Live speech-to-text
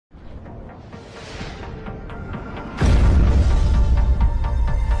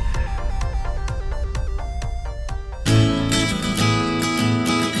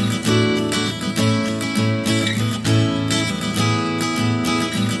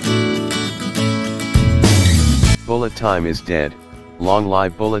Bullet time is dead, long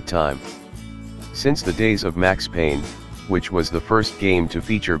live bullet time. Since the days of Max Payne, which was the first game to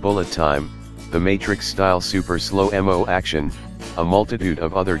feature bullet time, the Matrix-style super slow MO action, a multitude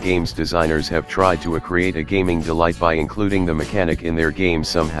of other games designers have tried to create a gaming delight by including the mechanic in their games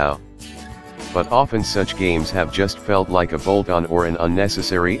somehow. But often such games have just felt like a bolt-on or an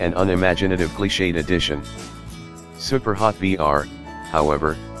unnecessary and unimaginative clichéd addition. Superhot VR,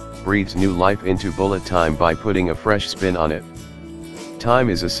 however, breathes new life into bullet time by putting a fresh spin on it. Time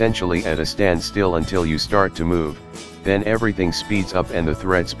is essentially at a standstill until you start to move, then everything speeds up and the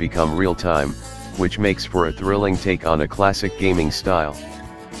threats become real time, which makes for a thrilling take on a classic gaming style.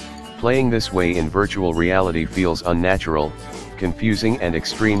 Playing this way in virtual reality feels unnatural, confusing and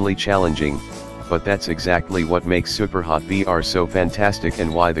extremely challenging, but that's exactly what makes Superhot VR so fantastic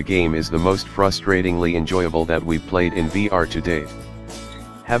and why the game is the most frustratingly enjoyable that we've played in VR to date.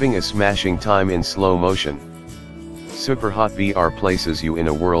 Having a smashing time in slow motion. Superhot VR places you in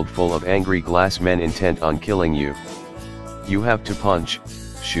a world full of angry glass men intent on killing you. You have to punch,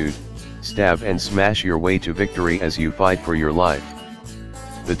 shoot, stab and smash your way to victory as you fight for your life.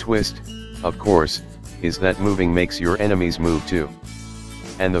 The twist, of course, is that moving makes your enemies move too.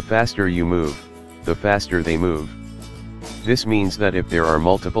 And the faster you move, the faster they move. This means that if there are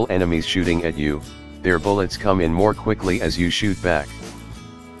multiple enemies shooting at you, their bullets come in more quickly as you shoot back.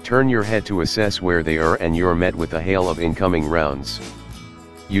 Turn your head to assess where they are and you're met with a hail of incoming rounds.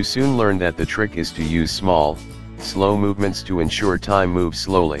 You soon learn that the trick is to use small, slow movements to ensure time moves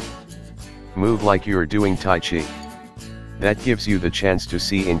slowly. Move like you're doing Tai Chi. That gives you the chance to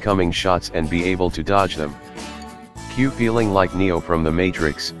see incoming shots and be able to dodge them. Cue feeling like Neo from the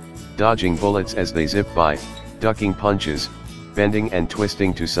Matrix, dodging bullets as they zip by, ducking punches, bending and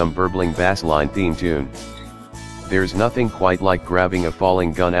twisting to some burbling bassline theme tune. There's nothing quite like grabbing a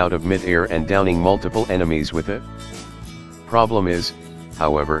falling gun out of mid-air and downing multiple enemies with it. Problem is,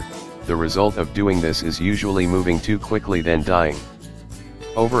 however, the result of doing this is usually moving too quickly then dying.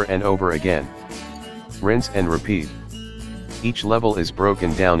 Over and over again. Rinse and repeat. Each level is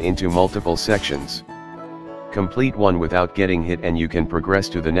broken down into multiple sections. Complete one without getting hit and you can progress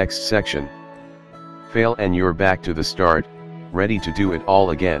to the next section. Fail and you're back to the start, ready to do it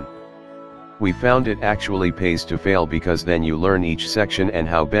all again. We found it actually pays to fail because then you learn each section and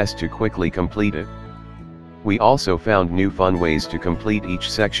how best to quickly complete it. We also found new fun ways to complete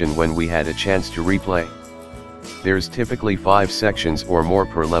each section when we had a chance to replay. There's typically 5 sections or more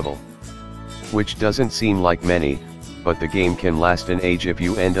per level. Which doesn't seem like many, but the game can last an age if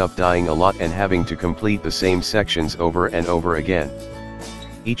you end up dying a lot and having to complete the same sections over and over again.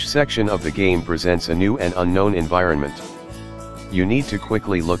 Each section of the game presents a new and unknown environment. You need to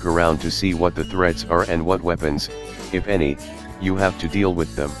quickly look around to see what the threats are and what weapons, if any, you have to deal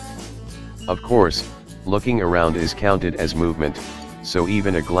with them. Of course, looking around is counted as movement, so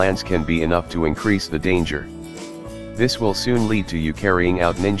even a glance can be enough to increase the danger. This will soon lead to you carrying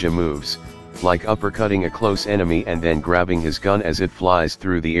out ninja moves, like uppercutting a close enemy and then grabbing his gun as it flies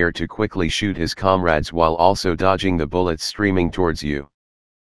through the air to quickly shoot his comrades while also dodging the bullets streaming towards you.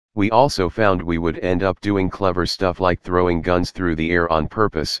 We also found we would end up doing clever stuff like throwing guns through the air on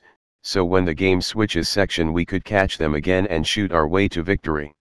purpose, so when the game switches section we could catch them again and shoot our way to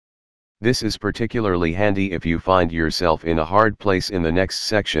victory. This is particularly handy if you find yourself in a hard place in the next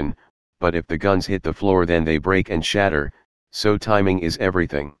section, but if the guns hit the floor then they break and shatter, so timing is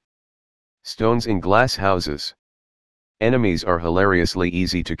everything. Stones in glass houses. Enemies are hilariously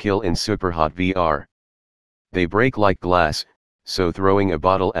easy to kill in Superhot VR. They break like glass, so throwing a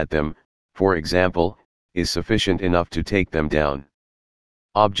bottle at them, for example, is sufficient enough to take them down.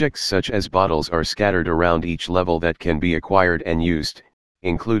 Objects such as bottles are scattered around each level that can be acquired and used,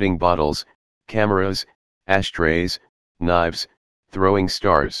 including bottles, cameras, ashtrays, knives, throwing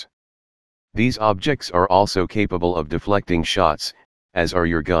stars. These objects are also capable of deflecting shots, as are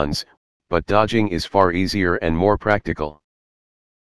your guns, but dodging is far easier and more practical.